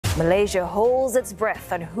Malaysia holds its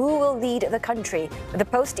breath on who will lead the country, with the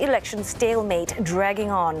post-election stalemate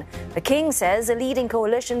dragging on. The king says the leading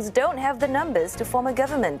coalitions don't have the numbers to form a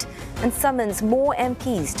government and summons more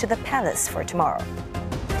MPs to the palace for tomorrow.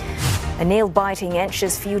 A nail-biting,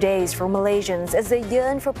 anxious few days for Malaysians as they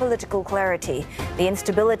yearn for political clarity, the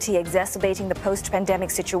instability exacerbating the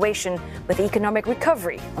post-pandemic situation with economic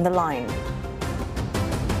recovery on the line.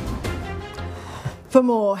 For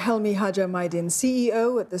more, Helmy Haja Mydin,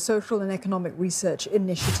 CEO at the Social and Economic Research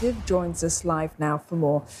Initiative, joins us live now for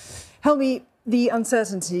more. Helmy, the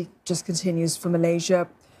uncertainty just continues for Malaysia.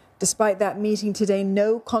 Despite that meeting today,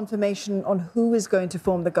 no confirmation on who is going to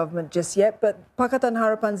form the government just yet. But Pakatan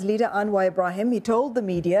Harapan's leader, Anwar Ibrahim, he told the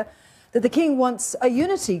media that the king wants a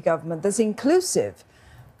unity government that's inclusive.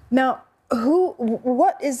 Now,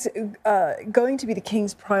 what is going to be the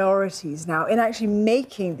king's priorities now in actually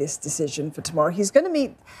making this decision for tomorrow? He's going to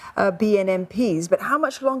meet BN MPs, but how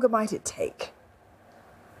much longer might it take?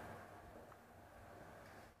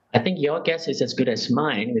 I think your guess is as good as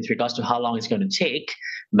mine with regards to how long it's going to take.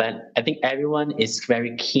 But I think everyone is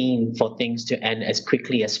very keen for things to end as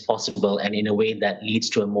quickly as possible and in a way that leads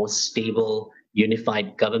to a more stable,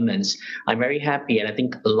 unified governments. I'm very happy, and I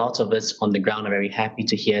think a lot of us on the ground are very happy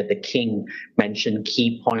to hear the king mention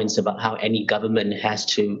key points about how any government has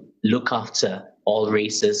to look after all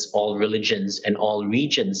races, all religions, and all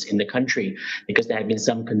regions in the country, because there have been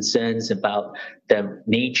some concerns about the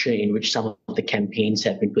nature in which some of the campaigns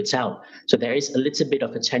have been put out. So there is a little bit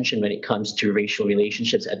of a tension when it comes to racial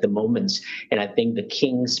relationships at the moment. And I think the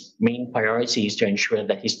king's main priority is to ensure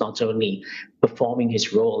that he's not only performing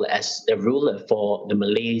his role as the ruler for the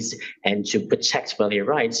Malays and to protect Malay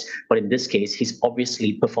rights, but in this case, he's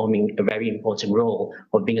obviously performing a very important role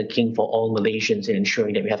of being a king for all Malaysians and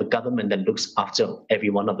ensuring that we have a government that looks after every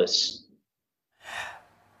one of us.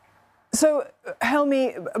 So,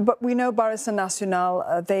 Helmy, but we know Barisan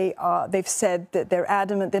Nasional, they've said that they're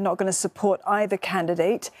adamant they're not going to support either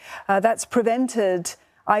candidate. That's prevented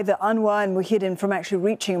either Anwar and Muhyiddin from actually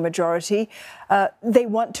reaching a majority. They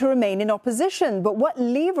want to remain in opposition. But what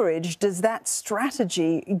leverage does that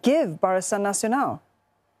strategy give Barisan Nasional?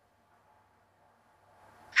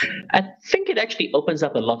 I think it actually opens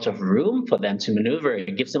up a lot of room for them to maneuver.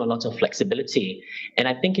 It gives them a lot of flexibility. And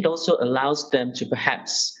I think it also allows them to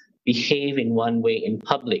perhaps behave in one way in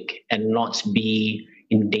public and not be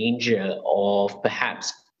in danger of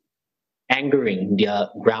perhaps angering their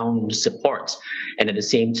ground support, and at the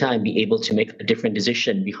same time be able to make a different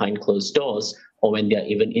decision behind closed doors or when they're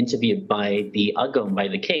even interviewed by the Agong, by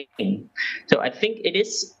the king. So I think it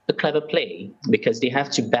is a clever play because they have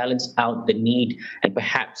to balance out the need and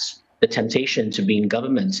perhaps the temptation to be in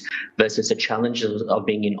government versus the challenges of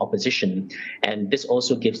being in opposition. And this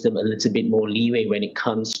also gives them a little bit more leeway when it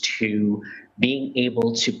comes to being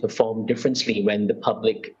able to perform differently when the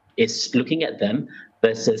public is looking at them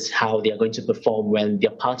versus how they are going to perform when their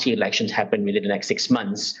party elections happen within the next 6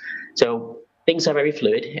 months. So things are very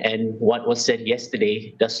fluid, and what was said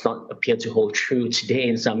yesterday does not appear to hold true today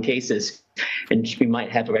in some cases. And we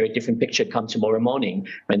might have a very different picture come tomorrow morning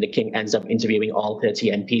when the king ends up interviewing all 30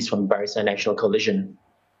 MPs from Barisan National Coalition.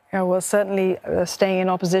 Yeah, well, certainly staying in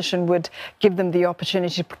opposition would give them the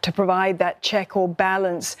opportunity to provide that check or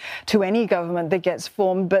balance to any government that gets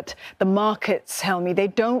formed. But the markets, Helmy, they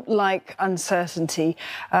don't like uncertainty.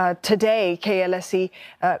 Today, KLSE,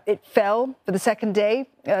 it fell for the second day.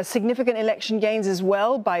 Significant election gains as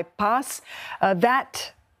well by PAS.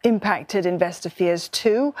 That impacted investor fears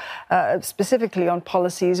too, specifically on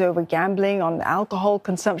policies over gambling, on alcohol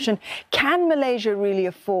consumption. Can Malaysia really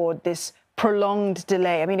afford this prolonged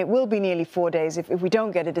delay? I mean, it will be nearly 4 days if we don't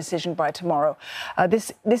get a decision by tomorrow.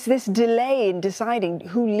 This delay in deciding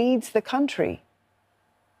who leads the country.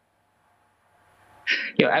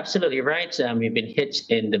 You're absolutely right. We've been hit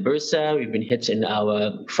in the Bursa, we've been hit in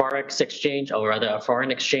our forex exchange, or rather our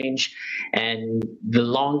foreign exchange. And the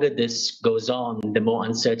longer this goes on, the more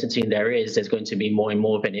uncertainty there is. There's going to be more and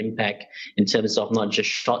more of an impact in terms of not just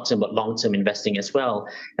short-term, but long-term investing as well.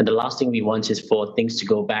 And the last thing we want is for things to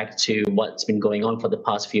go back to what's been going on for the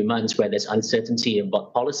past few months, where there's uncertainty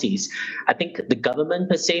about policies. I think the government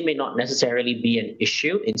per se may not necessarily be an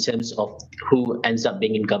issue in terms of who ends up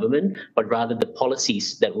being in government, but rather the policies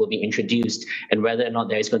that will be introduced and whether or not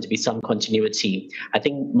there is going to be some continuity. I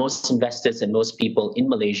think most investors and most people in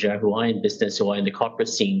Malaysia who are in business, who are in the corporate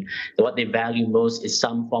scene, what they value most is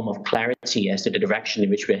some form of clarity as to the direction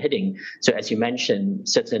in which we're heading. So as you mentioned,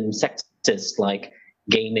 certain sectors like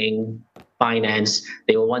gaming, finance.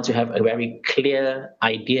 They will want to have a very clear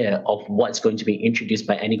idea of what's going to be introduced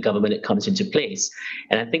by any government that comes into place.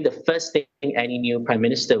 And I think the first thing any new prime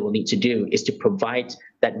minister will need to do is to provide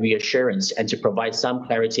that reassurance and to provide some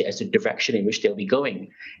clarity as to the direction in which they'll be going.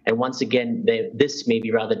 And once again, this may be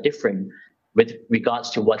rather different with regards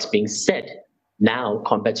to what's being said now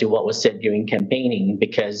compared to what was said during campaigning,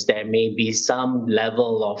 because there may be some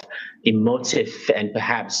level of emotive and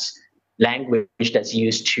perhaps language that's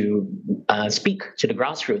used to speak to the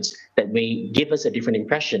grassroots that may give us a different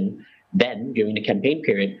impression then during the campaign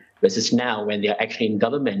period versus now when they're actually in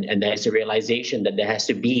government, and there's a realization that there has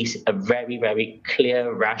to be a very, very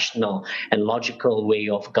clear, rational and logical way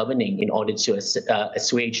of governing in order to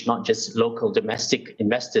assuage not just local domestic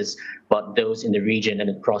investors, but those in the region and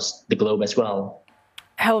across the globe as well.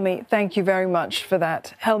 Helmy, thank you very much for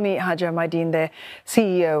that. Helmy Haja Mydin there,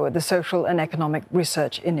 CEO of the Social and Economic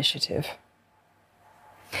Research Initiative.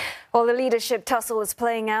 While the leadership tussle is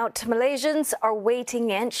playing out, Malaysians are waiting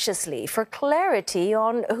anxiously for clarity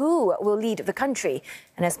on who will lead the country.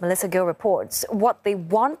 And as Melissa Go reports, what they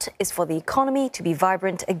want is for the economy to be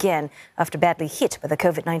vibrant again after badly hit by the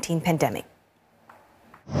COVID-19 pandemic.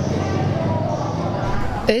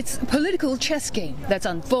 It's a political chess game that's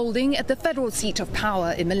unfolding at the federal seat of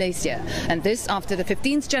power in Malaysia. And this after the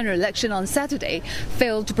 15th general election on Saturday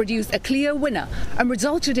failed to produce a clear winner and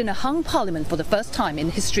resulted in a hung parliament for the first time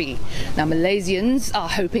in history. Now Malaysians are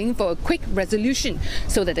hoping for a quick resolution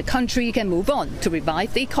so that the country can move on to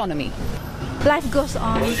revive the economy. Life goes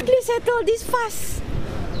on. Please settle this fast.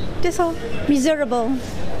 That's all. Miserable.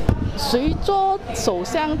 谁做首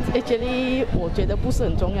相 actually 我觉得不是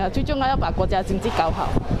很重要，最重要要把国家经济搞好。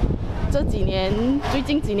这几年，最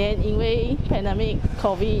近几年因为 pandemic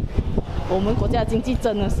COVID， 我们国家经济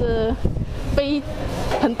真的是被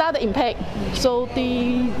很大的 impact， 所以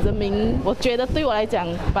对人民，我觉得对我来讲，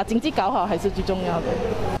把经济搞好还是最重要的。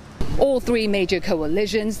 All three major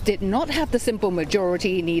coalitions did not have the simple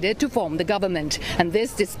majority needed to form the government, and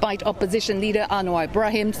this despite opposition leader Anwar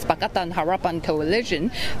Ibrahim's Pakatan Harapan coalition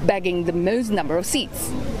bagging the most number of seats.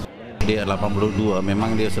 Dia 82,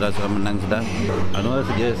 memang dia sudah menang sudah. Anwar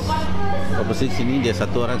saja, oposisi ini dia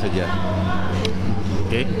satu orang saja.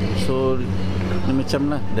 Okay, so ni macam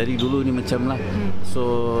lah, dari dulu ni macam lah.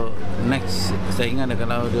 So next saya ingat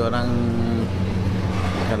kalau dia orang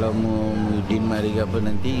kalau mau mari apa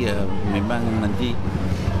nanti ya memang nanti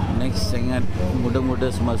next sangat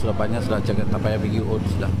muda-muda semua sudah banyak sudah cakap tak payah pergi vote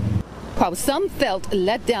sudah. While some felt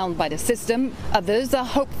let down by the system, others are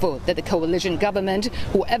hopeful that the coalition government,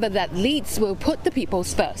 whoever that leads, will put the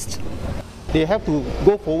peoples first. They have to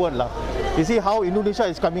go forward lah. You see how Indonesia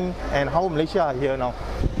is coming and how Malaysia are here now.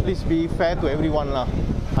 Please be fair to everyone lah.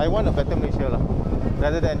 I want a better Malaysia lah.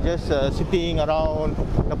 Rather than just sitting around,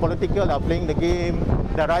 the political are playing the game,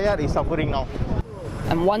 the rakyat is suffering now.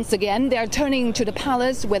 And once again, they are turning to the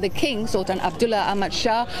palace where the King, Sultan Abdullah Ahmad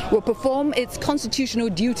Shah, will perform its constitutional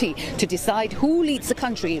duty to decide who leads the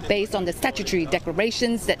country based on the statutory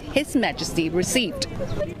declarations that His Majesty received.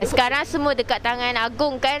 Sekarang semua dekat tangan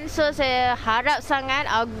Agung kan, so saya harap sangat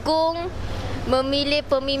Agung memilih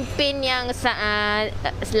pemimpin yang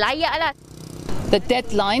layak lah. The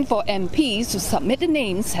deadline for MPs to submit the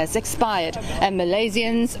names has expired, and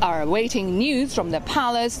Malaysians are awaiting news from the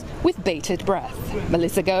palace with bated breath.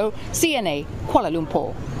 Melissa Go, CNA, Kuala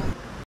Lumpur.